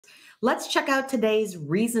Let's check out today's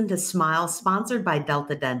Reason to Smile, sponsored by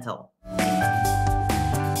Delta Dental.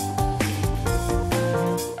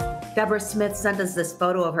 Deborah Smith sent us this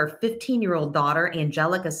photo of her 15-year-old daughter,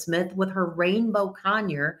 Angelica Smith, with her rainbow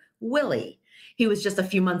conure, Willie. He was just a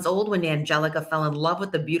few months old when Angelica fell in love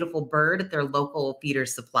with the beautiful bird at their local feeder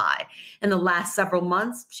supply. In the last several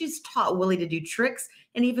months, she's taught Willie to do tricks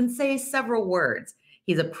and even say several words.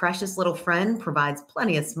 He's a precious little friend, provides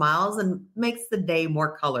plenty of smiles, and makes the day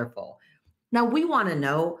more colorful. Now, we want to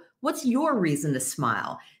know, what's your reason to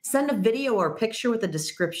smile? Send a video or picture with a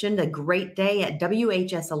description to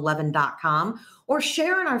greatday@whs11.com or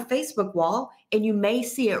share on our Facebook wall, and you may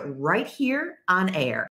see it right here on air.